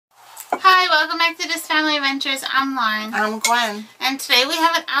Hi, welcome back to This Family Adventures. I'm Lauren. I'm Gwen. And today we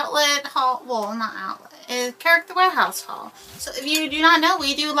have an outlet haul. Well, not outlet. It's Character Warehouse haul. So if you do not know,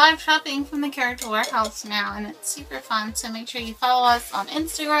 we do live shopping from the Character Warehouse now. And it's super fun. So make sure you follow us on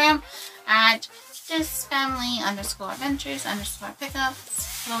Instagram at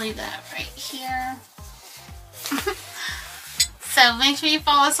thisfamily_adventures_pickups. We'll leave that right here. So make sure you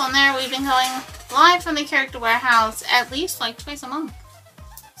follow us on there. We've been going live from the Character Warehouse at least like twice a month.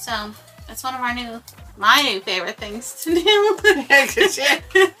 So that's one of my new favorite things to do.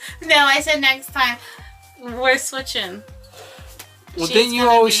 No, I said next time we're switching. Well, didn't you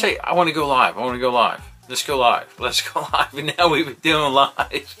always say, I want to go live, I want to go live. Let's go live. Let's go live. And now we've been doing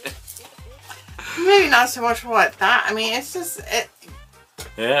live. Maybe not so much what that. I mean, it's just it.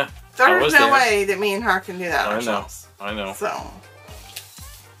 Yeah. There's no way that me and her can do that ourselves. I know. So.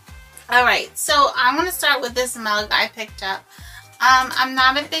 Alright, so I'm going to start with this mug I picked up. I'm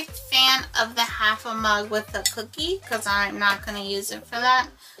not a big fan of the half a mug with the cookie because I'm not going to use it for that.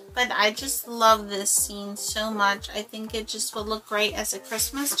 But I just love this scene so much. I think it just would look great as a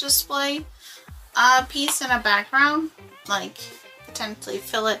Christmas display piece in a background. Like, potentially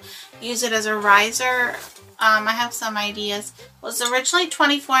fill it, use it as a riser. I have some ideas. It was originally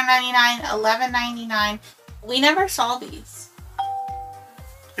 $24.99, $11.99. We never saw these.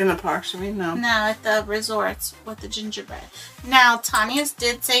 In the parks, I mean, no. No, at the resorts with the gingerbread. Now, Tanya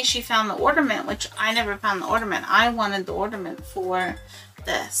did say she found the ornament, which I never found the ornament. I wanted the ornament for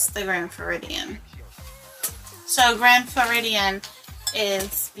this, the Grand Floridian. So, Grand Floridian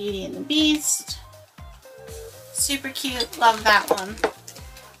is Beauty and the Beast. Super cute. Love that one.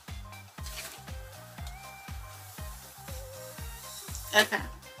 Okay.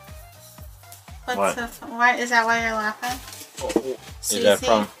 What? Why is that why you're laughing? Is that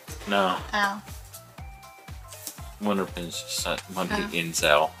from? No. Oh. Wonderpin's sent Monday in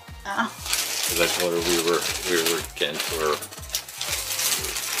Zell. Oh. Because I told her we were getting to her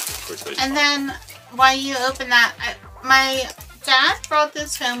quickly. And then while you open that, my dad brought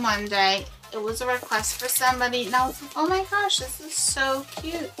this home one day. It was a request for somebody, and I was like, oh my gosh, this is so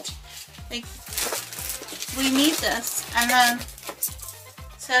cute. Like, we need this. And then,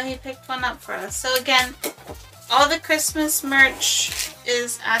 so he picked one up for us. So again, all the Christmas merch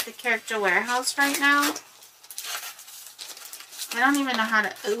is at the Character Warehouse right now. I don't even know how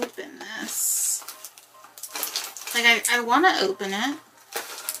to open this. Like, I want to open it.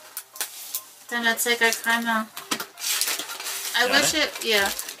 Then it's like I kind of... I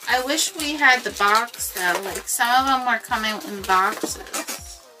wish we had the box though. Like, some of them were coming in boxes.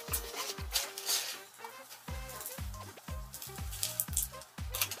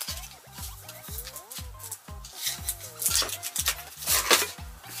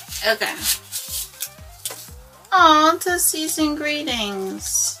 Okay. Oh, to season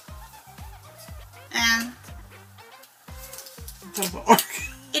greetings. And It doesn't work.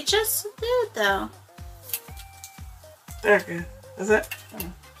 it just did though. There it is. Is it?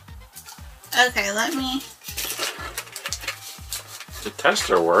 Okay, let me. The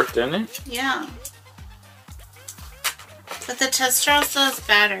tester worked, didn't it? Yeah. But the tester also has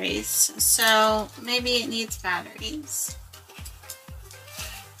batteries, so maybe it needs batteries.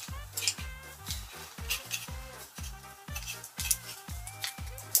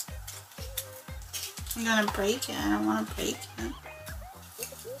 I'm gonna break it. I don't want to break it.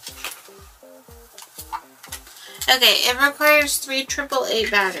 Okay, it requires 3 AAA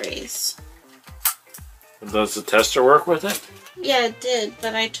batteries. Does the tester work with it? Yeah, it did,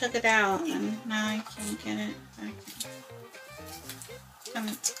 but I took it out and now I can't get it back. And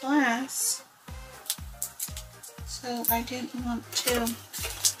it's glass. So I didn't want to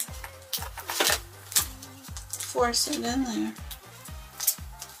force it in there.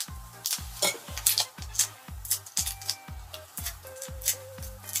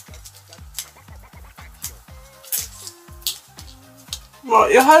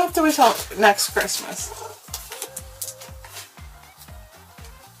 Well, you'll have to wait till next Christmas.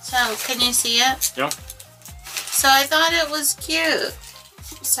 So, can you see it? Yep. So I thought it was cute.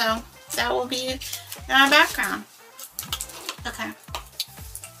 So that will be in our background. Okay.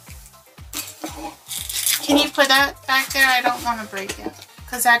 Can you put that back there? I don't want to break it.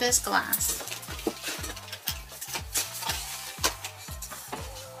 Because that is glass.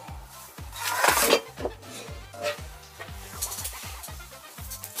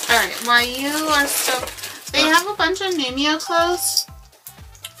 Alright, while you are still... They have a bunch of Numio clothes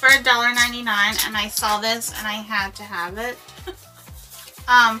for $1.99, and I saw this and I had to have it.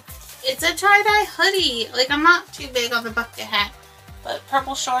 It's a tie-dye hoodie. Like, I'm not too big on the bucket hat, but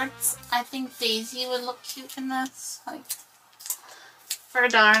purple shorts. I think Daisy would look cute in this. Like, for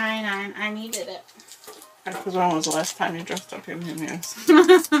 $1.99. I needed it. Because when was the last time you dressed up your Numios?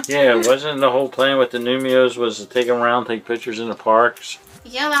 Yeah, wasn't the whole plan with the Numios was to take them around, take pictures in the parks?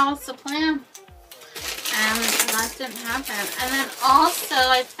 Yeah, that was the plan. And that didn't happen. And then also,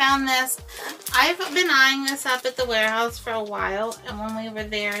 I found this. I've been eyeing this up at the warehouse for a while. And when we were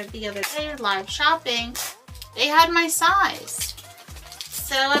there the other day, live shopping, they had my size.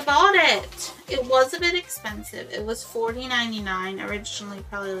 So I bought it. It was a bit expensive. It was $40.99. Originally,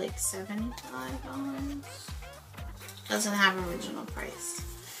 probably like $75. Doesn't have original price.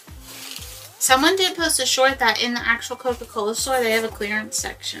 Someone did post a short that in the actual Coca-Cola store, they have a clearance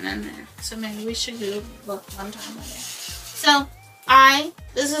section in there. So maybe we should go look one time later. So,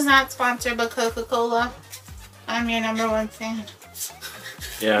 this is not sponsored by Coca-Cola. I'm your #1 fan.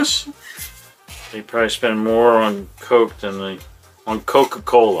 Yes. They probably spend more on Coke than on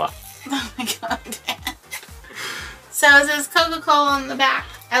Coca-Cola. Oh my god. So it says Coca-Cola on the back.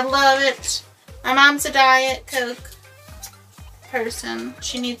 I love it. My mom's a Diet Coke person.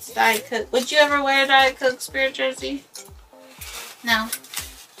 She needs Diet Coke. Would you ever wear a Diet Coke Spirit jersey? No.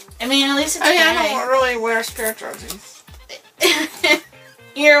 I mean, at least it's I don't really wear Spirit jerseys.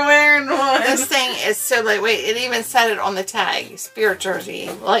 You're wearing one. This thing is so lightweight. It even said it on the tag. Spirit jersey.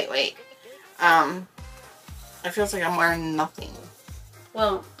 Lightweight. It feels like I'm wearing nothing.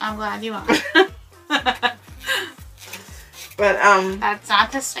 Well, I'm glad you are. But, That's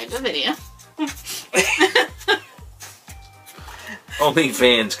not this type of video.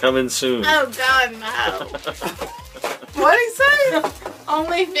 OnlyFans coming soon. Oh god, no. what'd he say?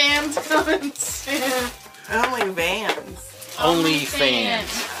 OnlyFans coming soon. OnlyFans.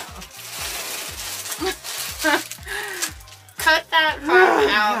 OnlyFans. Cut that part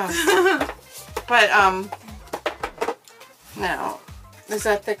out. But, no. Is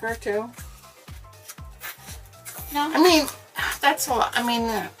that thicker too? No. I mean, that's a lot. I mean,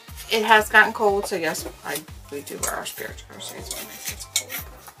 it has gotten cold, so yes, we do wear our Spirit jerseys when it gets cold.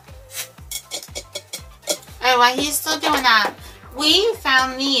 Oh, while he's still doing that, we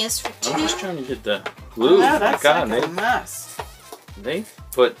found these for I'm just $2. trying to get the glue. No, that's God, like a mess. they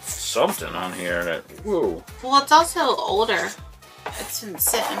put something on here that, whoa. Well, it's also older. It's been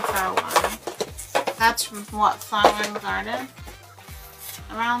sitting for a while. That's from what, Flower and Garden?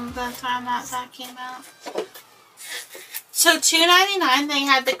 Around the time that came out. So $2.99 they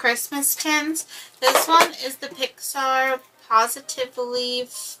had the Christmas tins. This one is the Pixar Positively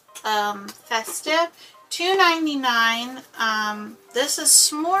Festive. $2.99. This is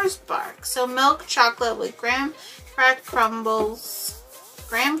s'mores bark. So milk chocolate with graham cracker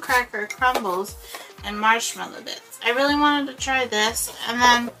crumbles, and marshmallow bits. I really wanted to try this. And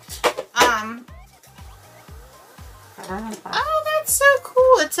then oh, that's so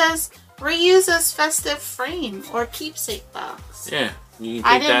cool. It says reuse as festive frame or keepsake box. Yeah, you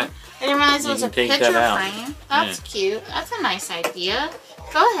can take that. I didn't realize it was a can take picture that out. frame. That's cute. That's a nice idea.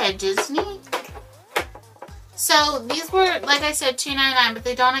 Go ahead, Disney. So these were, like I said, $2.99, but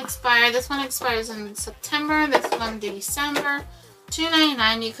they don't expire. This one expires in September. This one December.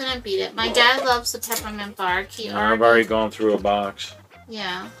 $2.99. You couldn't beat it. My dad loves the peppermint bark. I've already gone through a box.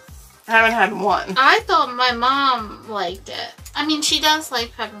 Yeah. I haven't had one. I thought my mom liked it. I mean, she does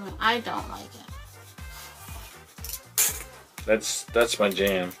like peppermint. I don't like it. That's my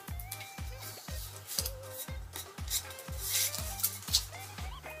jam.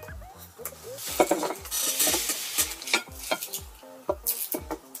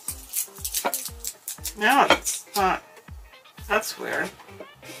 No, it's not. That's weird.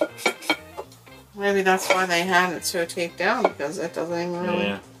 Maybe that's why they had it so taped down, because it doesn't even really...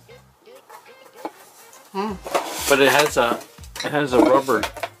 Yeah. Hmm. But it has a rubber.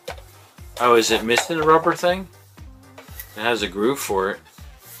 Oh, is it missing a rubber thing? It has a groove for it.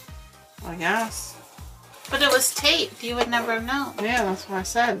 I guess. But it was taped. You would never have known. Yeah, that's what I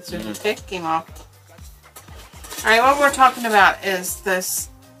said. So the tape came off. Alright, what we're talking about is this,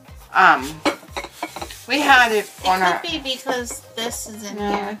 we had it on our... It could be because this is in No,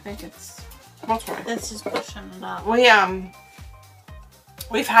 I here. think it's... We'll try. This is pushing it up.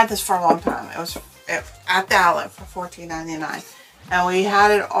 We've had this for a long time. It was at the outlet for $14.99, and we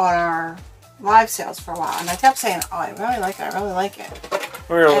had it on our live sales for a while. And I kept saying, "Oh, I really like it. I really like it."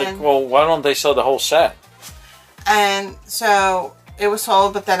 We were like, well, why don't they sell the whole set? And so it was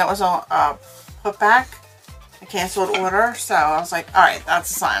sold, but then it was put back, a canceled order. So I was like, "All right, that's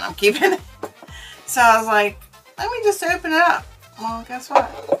a sign. I'm keeping it." So I was like, "Let me just open it up." Well, guess what?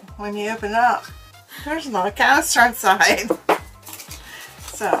 When you open it up, there's not a canister inside.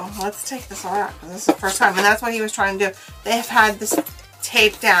 So let's take this all out, because this is the first time, and that's what he was trying to do. They have had this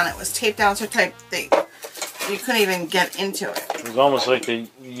taped down. It was taped down so tight they you couldn't even get into it. It was almost like they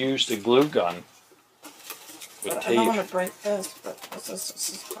used a glue gun with I tape. don't want to break this, but this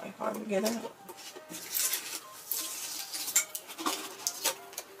is probably hard to get in.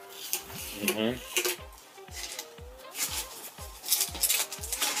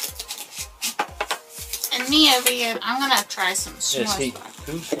 And me over here, I'm gonna try some s'mores.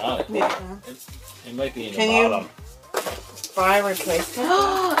 Who's got it? Yeah. It might be in Can the you bottom. buy a replacement?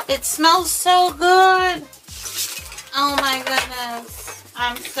 Oh, it smells so good. Oh my goodness.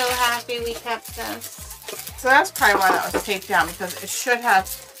 I'm so happy we kept this. So that's probably why that was taped down, because it should have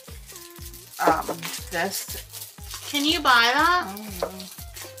this. Can you buy that? I don't know.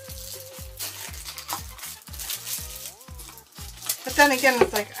 But then again,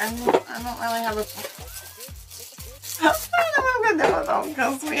 it's like, I don't really have a... I don't know what I'm going to do with them,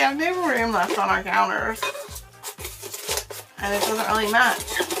 because we have no room left on our counters. And it doesn't really match.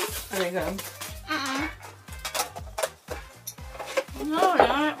 There we go. No,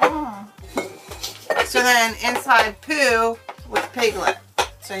 not at all. So then inside Pooh with Piglet.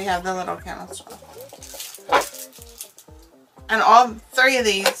 So you have the little canister. And all 3 of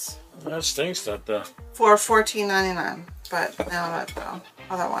these That stinks, that the... for $14.99. But now that the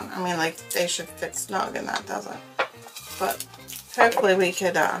other one, I mean, like, they should fit snug and that doesn't. But hopefully we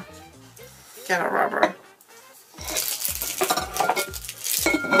could get a rubber.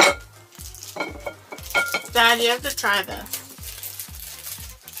 Dad, you have to try this.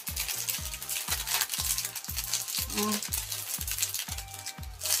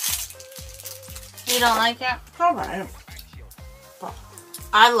 You don't like it? It's alright.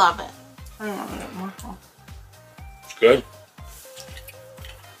 I love it. I don't want to get more. It's good.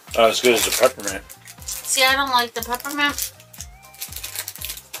 As good as the peppermint. See, I don't like the peppermint.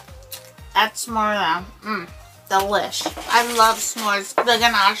 That's more delish. I love s'mores. The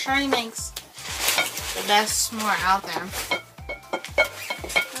ganache makes the best s'more out there.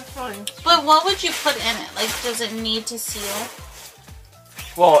 That's fine. But what would you put in it? Like, does it need to seal?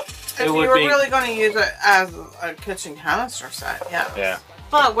 Well, If it you would were be... really going to use it as a kitchen canister set, yeah. Yeah.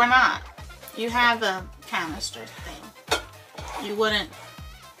 But we're not. You have a canister thing. You wouldn't.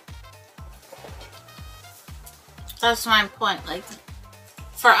 That's my point. Like,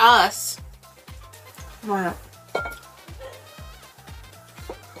 for us, Right.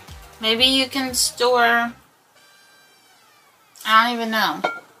 maybe you can store. I don't even know. I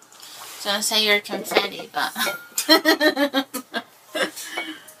was gonna say your confetti, but.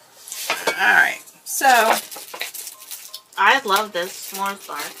 Alright, so I love this s'mores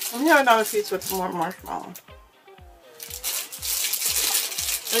bar. we have another piece with more marshmallow.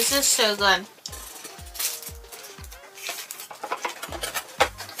 This is so good.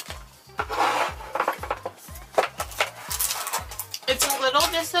 It's a little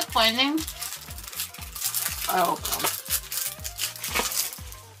disappointing. Oh, God.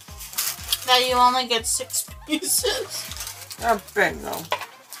 That you only get 6 pieces. They're big, though.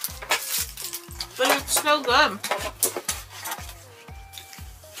 But it's so good.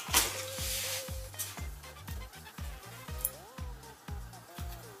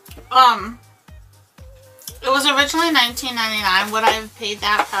 It was originally $19.99. Would I have paid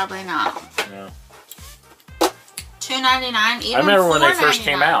that? Probably not. Yeah. $2.99. Even I remember when they first $4.99.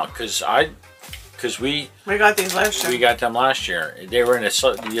 came out, because we got these last year. we got them last year. They were in a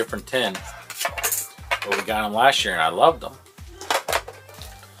slightly different tin, but we got them last year, and I loved them.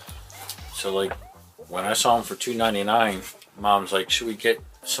 So like, when I saw them for $2.99, Mom's like, "Should we get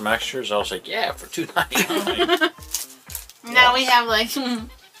some extras?" I was like, "Yeah, for $2.99." Now we have like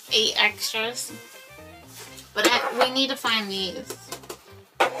 8 extras. But we need to find these.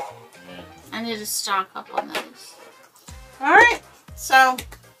 Yeah. I need to stock up on those. Alright, so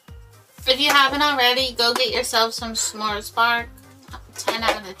If you haven't already, go get yourself some s'mores bark. 10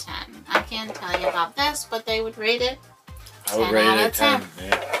 out of 10. I can't tell you about this, but they would rate it. I would 10 rate out it of 10. 10.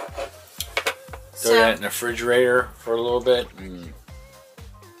 Yeah. So, Throw that in the refrigerator for a little bit. And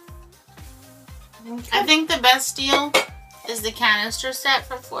I think the best deal is the canister set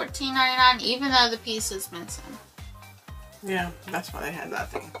for $14.99, even though the piece is missing. yeah, that's why they had that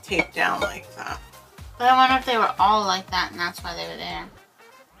thing taped down like that. But I wonder if they were all like that and that's why they were there.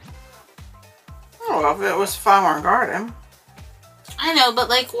 Oh, well, if it was Farmer Garden. I know, but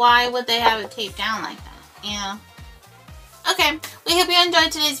like, why would they have it taped down like that? You know? Okay, we hope you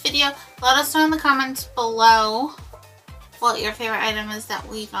enjoyed today's video. Let us know in the comments below what your favorite item is that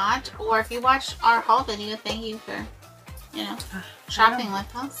we got. Or if you watched our haul video, thank you for, you know, shopping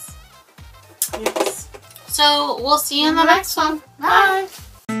with us. Yes. So, we'll see you in the next one. Bye!